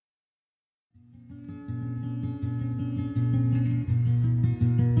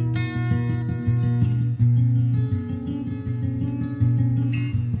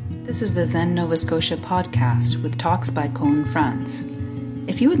This is the Zen Nova Scotia podcast with talks by Koun Franz.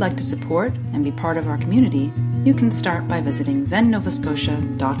 If you would like to support and be part of our community, you can start by visiting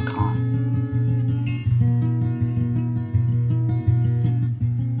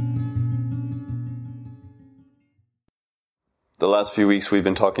The last few weeks we've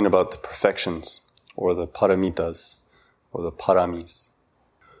been talking about the perfections, or the paramitas, or the paramis.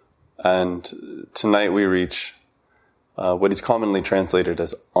 And tonight we reach what is commonly translated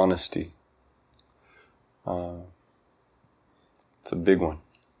as honesty. It's a big one.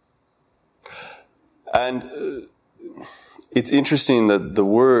 And it's interesting that the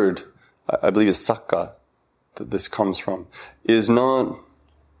word, I believe is sakka, that this comes from, is not,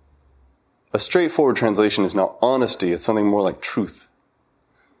 a straightforward translation is not honesty, it's something more like truth.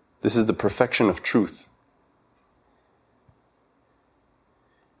 This is the perfection of truth.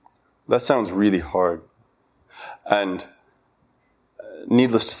 That sounds really hard. And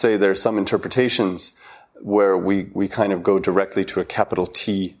needless to say, there are some interpretations where we kind of go directly to a capital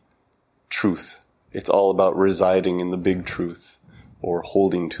T truth. It's all about residing in the big truth, or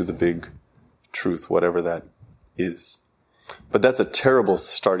holding to the big truth, whatever that is. But that's a terrible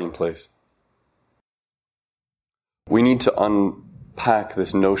starting place. We need to unpack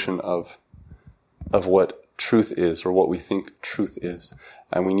this notion of what truth is, or what we think truth is.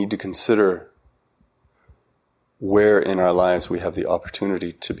 And we need to consider where in our lives we have the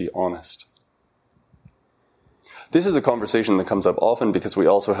opportunity to be honest. This is a conversation that comes up often because we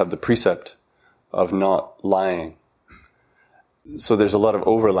also have the precept of not lying. So there's a lot of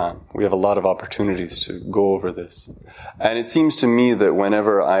overlap. We have a lot of opportunities to go over this. And it seems to me that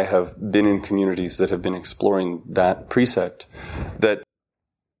whenever I have been in communities that have been exploring that precept, that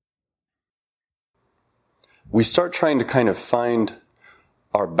we start trying to kind of find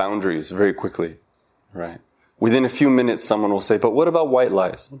our boundaries very quickly, right? Within a few minutes, someone will say, but what about white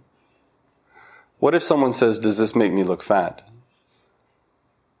lies? What if someone says, does this make me look fat?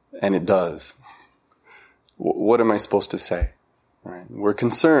 And it does. What am I supposed to say? Right? We're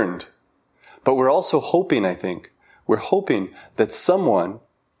concerned. But we're also hoping, I think, we're hoping that someone,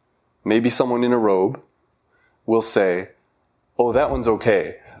 maybe someone in a robe, will say, oh, that one's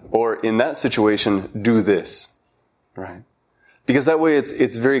okay. Or in that situation, do this. Right? Because that way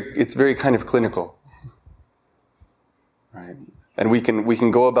it's very kind of clinical. Right? And we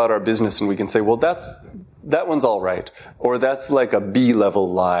can go about our business and we can say, well, that one's all right. Or that's like a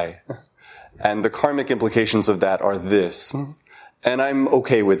B-level lie. And the karmic implications of that are this. And I'm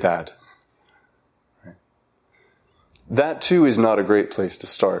okay with that. Right? That too is not a great place to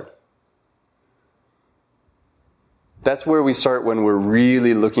start. That's where we start when we're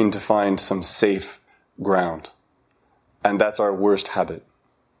really looking to find some safe ground. And that's our worst habit.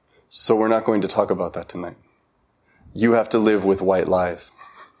 So we're not going to talk about that tonight. You have to live with white lies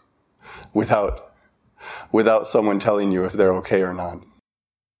without someone telling you if they're okay or not.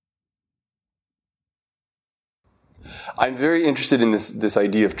 I'm very interested in this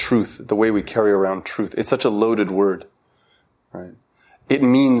idea of truth, the way we carry around truth. It's such a loaded word, right? It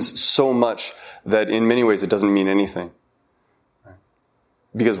means so much that in many ways it doesn't mean anything. Right?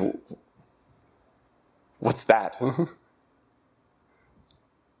 Because what's that?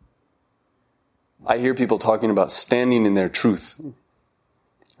 I hear people talking about standing in their truth.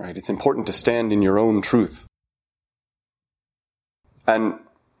 Right? It's important to stand in your own truth. And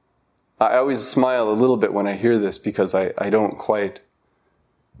I always smile a little bit when I hear this because I don't quite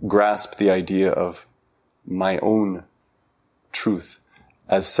grasp the idea of my own truth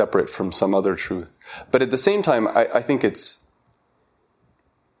as separate from some other truth. But at the same time, I think it's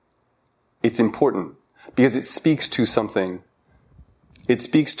important because it speaks to something. It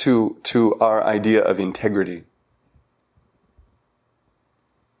speaks to our idea of integrity.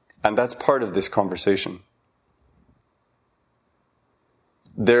 And that's part of this conversation.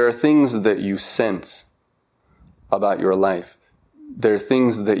 There are things that you sense about your life. There are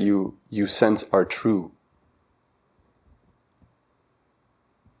things that you sense are true.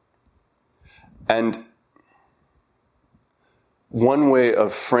 And one way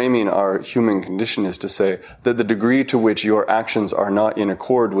of framing our human condition is to say that the degree to which your actions are not in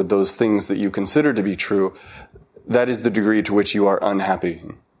accord with those things that you consider to be true, that is the degree to which you are unhappy.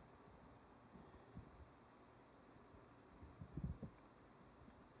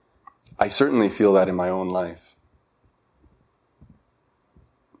 I certainly feel that in my own life.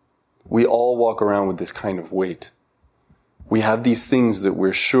 We all walk around with this kind of weight. We have these things that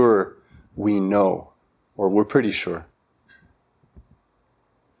we're sure we know, or we're pretty sure.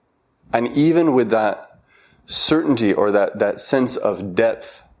 And even with that certainty or that sense of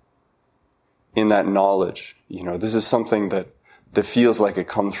depth in that knowledge, this is something that that feels like it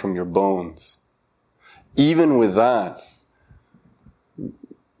comes from your bones. Even with that,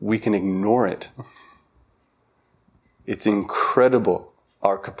 we can ignore it. It's incredible,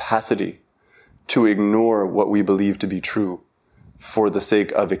 our capacity to ignore what we believe to be true for the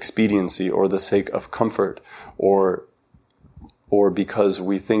sake of expediency or the sake of comfort or because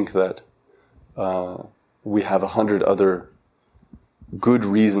we think that we have 100 other good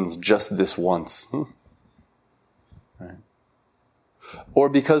reasons just this once. Right. Or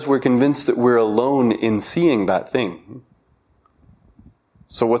because we're convinced that we're alone in seeing that thing.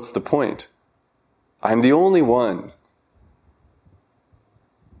 So what's the point? I'm the only one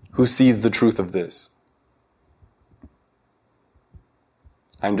who sees the truth of this.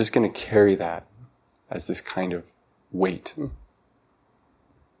 I'm just going to carry that as this kind of weight.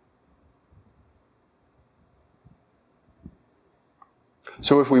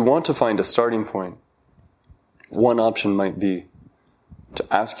 So if we want to find a starting point, one option might be to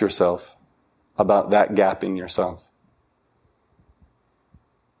ask yourself about that gap in yourself.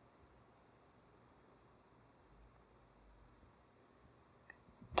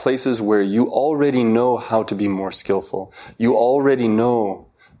 Places where you already know how to be more skillful. You already know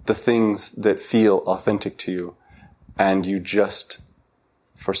the things that feel authentic to you. And you just,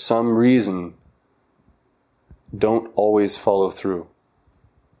 for some reason, don't always follow through.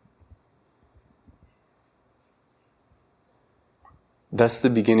 That's the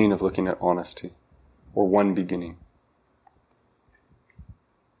beginning of looking at honesty, or one beginning.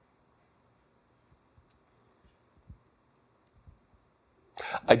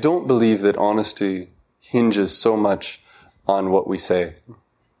 I don't believe that honesty hinges so much on what we say.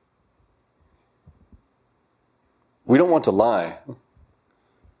 We don't want to lie,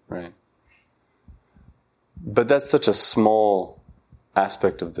 right? But that's such a small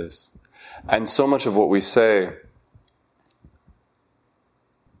aspect of this. And so much of what we say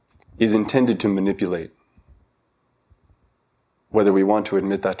is intended to manipulate, whether we want to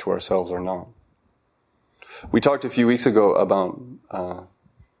admit that to ourselves or not. We talked a few weeks ago about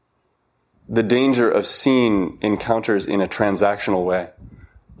the danger of seeing encounters in a transactional way,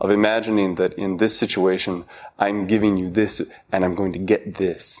 of imagining that in this situation, I'm giving you this and I'm going to get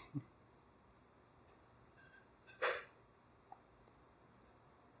this.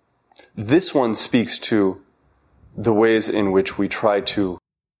 This one speaks to the ways in which we try to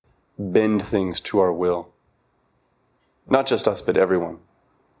bend things to our will. Not just us, but everyone.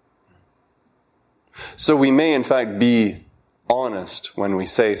 So we may in fact be honest when we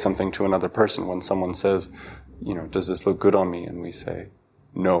say something to another person. When someone says, does this look good on me? And we say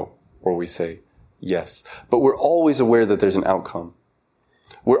no, or we say yes. But we're always aware that there's an outcome.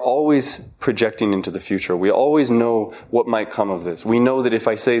 We're always projecting into the future. We always know what might come of this. We know that if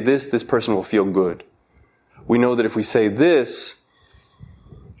I say this, this person will feel good. We know that if we say this,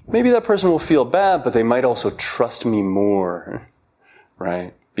 maybe that person will feel bad, but they might also trust me more,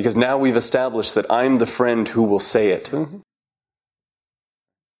 right? Because now we've established that I'm the friend who will say it.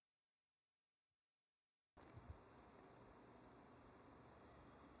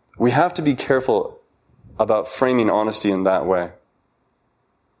 We have to be careful about framing honesty in that way.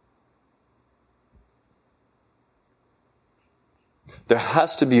 There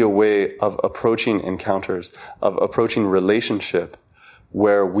has to be a way of approaching encounters, of approaching relationship,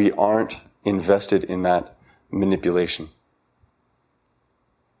 where we aren't invested in that manipulation.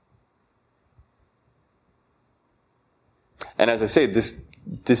 And as I say, this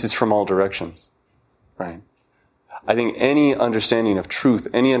is from all directions, right? I think any understanding of truth,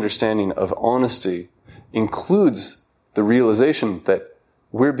 any understanding of honesty includes the realization that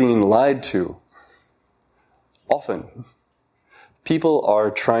we're being lied to. Often, people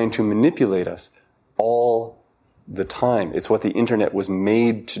are trying to manipulate us all the time. It's what the internet was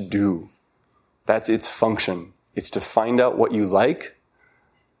made to do. That's its function. It's to find out what you like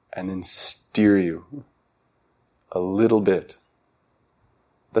and then steer you a little bit.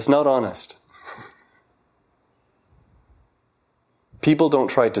 That's not honest. People don't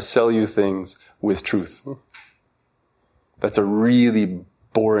try to sell you things with truth. That's a really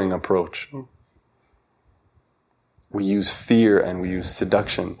boring approach. We use fear and we use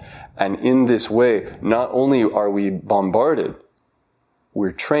seduction. And in this way, not only are we bombarded,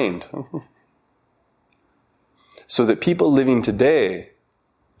 we're trained. So that people living today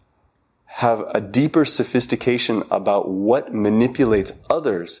have a deeper sophistication about what manipulates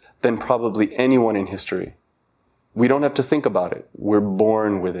others than probably anyone in history. We don't have to think about it. We're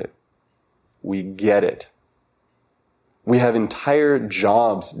born with it. We get it. We have entire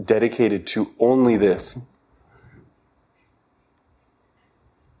jobs dedicated to only this.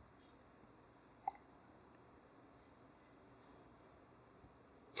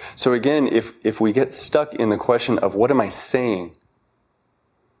 So again, if we get stuck in the question of what am I saying,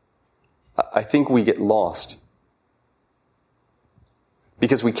 I think we get lost.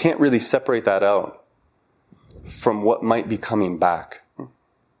 Because we can't really separate that out from what might be coming back,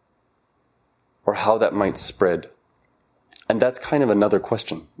 or how that might spread. And that's kind of another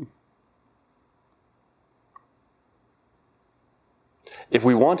question. If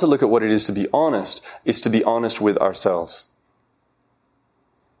we want to look at what it is to be honest, it's to be honest with ourselves.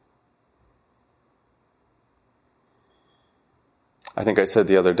 I think I said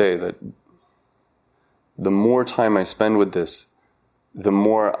the other day that the more time I spend with this, the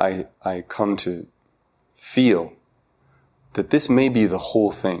more I come to feel that this may be the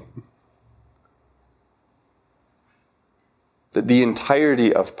whole thing. That the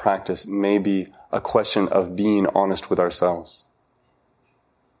entirety of practice may be a question of being honest with ourselves.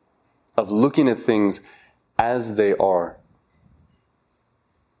 Of looking at things as they are.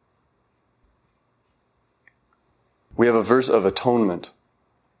 We have a verse of atonement.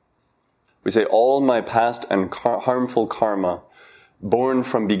 We say, all my past and harmful karma, born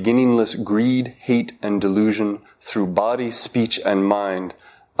from beginningless greed, hate, and delusion, through body, speech, and mind,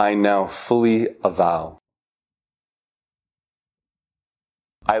 I now fully avow.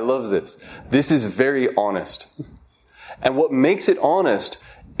 I love this. This is very honest. And what makes it honest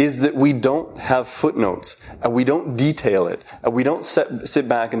is that we don't have footnotes, and we don't detail it, and we don't sit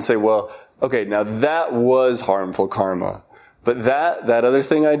back and say, well, okay, now that was harmful karma, but that other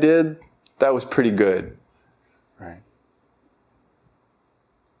thing I did, that was pretty good. Right?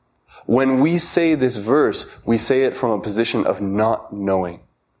 When we say this verse, we say it from a position of not knowing.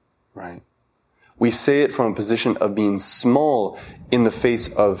 Right? We say it from a position of being small in the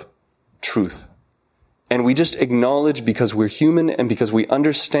face of truth. And we just acknowledge, because we're human and because we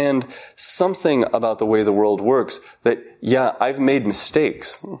understand something about the way the world works, that, yeah, I've made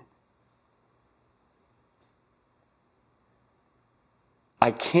mistakes.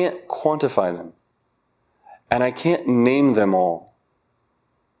 I can't quantify them. And I can't name them all.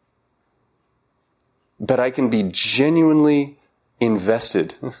 But I can be genuinely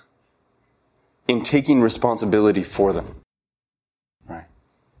invested in taking responsibility for them. Right?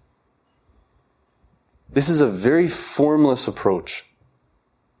 This is a very formless approach.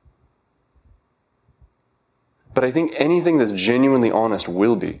 But I think anything that's genuinely honest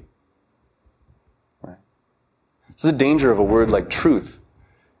will be. Right? This is the danger of a word like truth.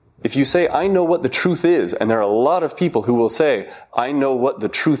 If you say, I know what the truth is, and there are a lot of people who will say, I know what the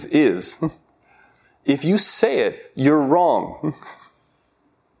truth is. If you say it, you're wrong.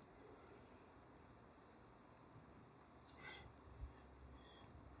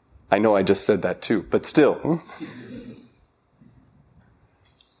 I know I just said that too, but still.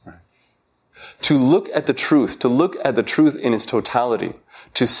 Right. To look at the truth in its totality,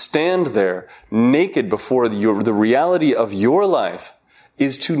 to stand there naked before the reality of your life,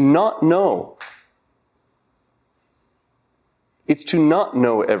 is to not know. It's to not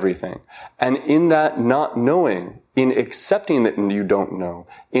know everything. And in that not knowing, in accepting that you don't know,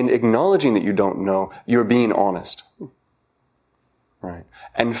 in acknowledging that you don't know, you're being honest. Right?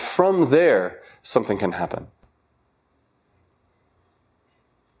 And from there, something can happen.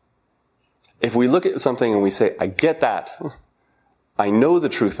 If we look at something and we say, I get that, I know the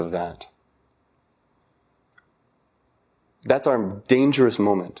truth of that, that's our dangerous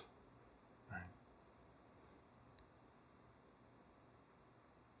moment.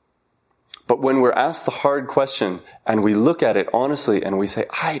 But when we're asked the hard question and we look at it honestly and we say,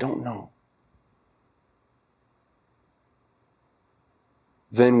 I don't know,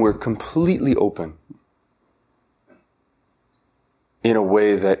 then we're completely open in a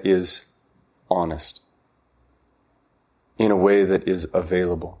way that is honest, in a way that is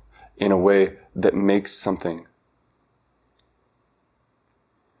available, in a way that makes something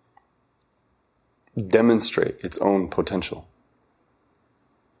demonstrate its own potential.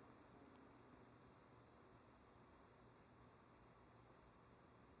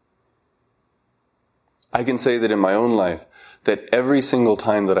 I can say that in my own life, that every single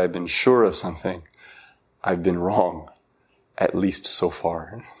time that I've been sure of something, I've been wrong, at least so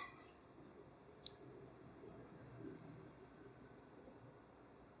far.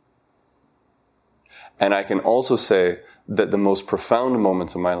 And I can also say that the most profound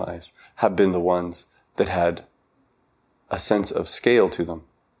moments of my life have been the ones that had a sense of scale to them,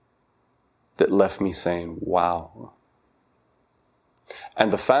 that left me saying, wow.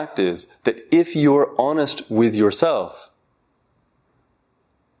 And the fact is that if you're honest with yourself,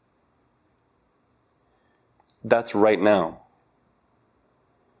 that's right now.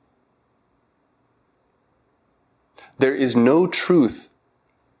 There is no truth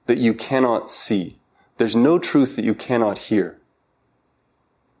that you cannot see. There's no truth that you cannot hear.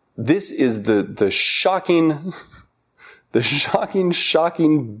 This is the shocking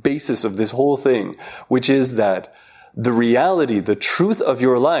basis of this whole thing, which is that the reality, the truth of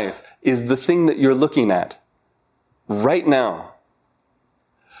your life is the thing that you're looking at right now.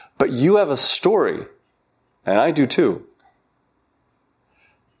 But you have a story, and I do too.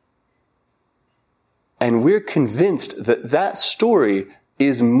 And we're convinced that that story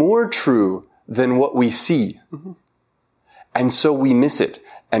is more true than what we see. And so we miss it,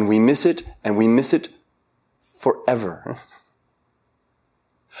 and we miss it, and we miss it forever.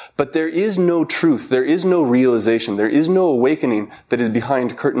 But there is no truth, there is no realization, there is no awakening that is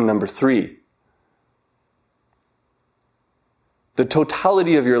behind curtain number 3. The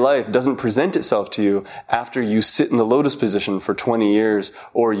totality of your life doesn't present itself to you after you sit in the lotus position for 20 years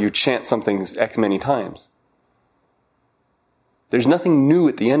or you chant something X many times. There's nothing new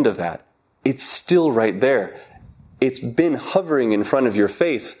at the end of that. It's still right there. It's been hovering in front of your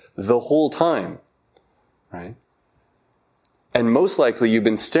face the whole time, right? And most likely you've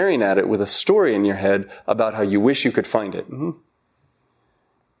been staring at it with a story in your head about how you wish you could find it.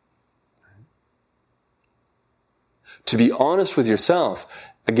 To be honest with yourself,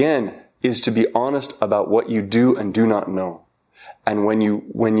 again, is to be honest about what you do and do not know. And when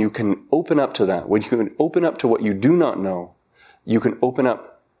you can open up to that, when you can open up to what you do not know, you can open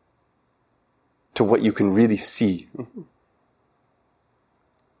up to what you can really see.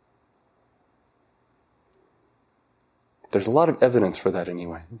 There's a lot of evidence for that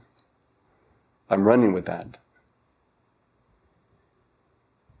anyway. I'm running with that.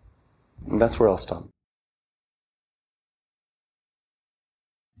 And that's where I'll stop.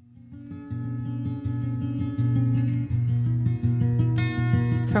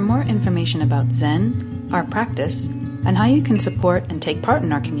 For more information about Zen, our practice, and how you can support and take part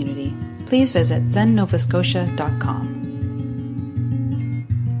in our community, please visit zennovascotia.com.